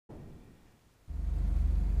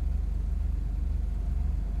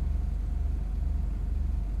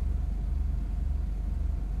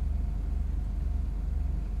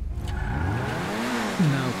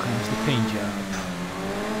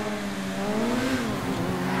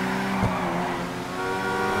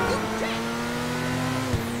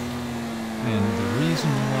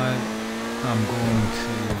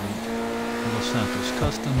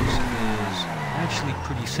customs is actually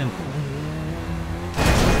pretty simple.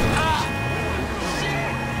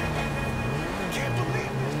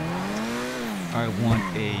 I want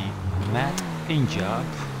a matte paint job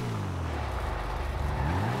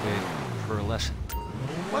with pearlescent.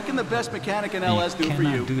 What can the best mechanic in LS do for you?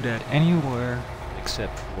 You cannot do that anywhere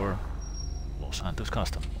except for Los Santos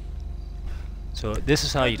Custom. So this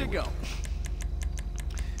is how you do it.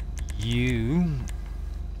 You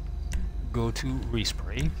go to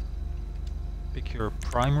respray, pick your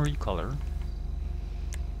primary color,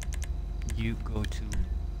 you go to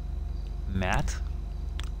matte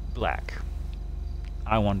black.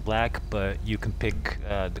 I want black, but you can pick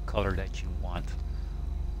the color that you want.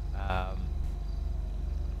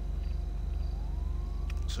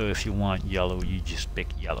 So if you want yellow, you just pick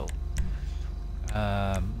yellow.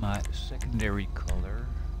 My secondary color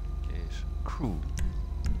is crew.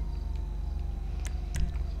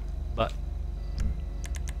 But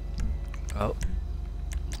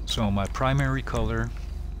so my primary color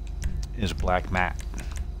is black matte.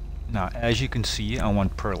 Now, as you can see, I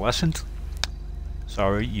want pearlescent.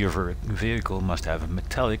 Sorry, your vehicle must have a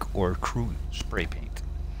metallic or crew spray paint.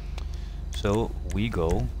 So we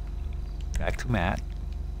go back to matte,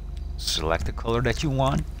 select the color that you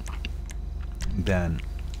want, then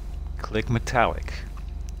click metallic.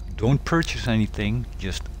 Don't purchase anything,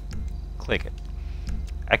 just click it.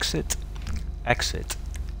 Exit, exit,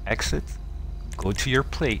 exit, go to your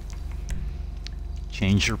plate,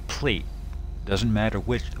 change your plate. Doesn't matter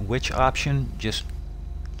which option, just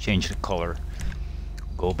change the color.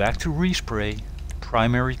 Go back to respray,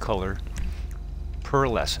 primary color,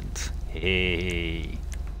 pearlescent. Hey,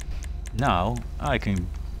 now I can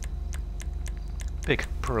pick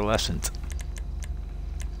pearlescent.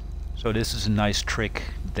 So this is a nice trick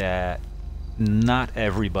that not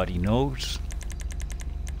everybody knows.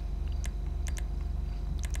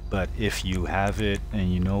 But if you have it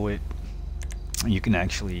and you know it, you can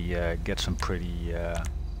actually get some pretty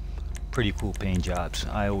cool paint jobs.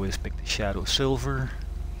 I always pick the Shadow Silver.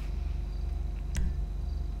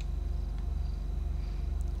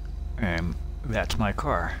 And that's my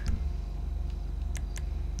car.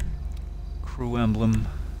 Crew emblem.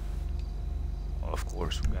 Of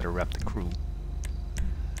course, we gotta rep the crew.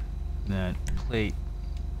 That plate,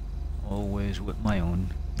 always with my own.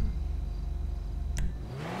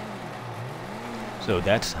 So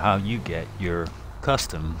that's how you get your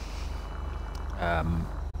custom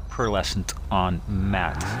pearlescent on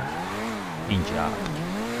matte paint job.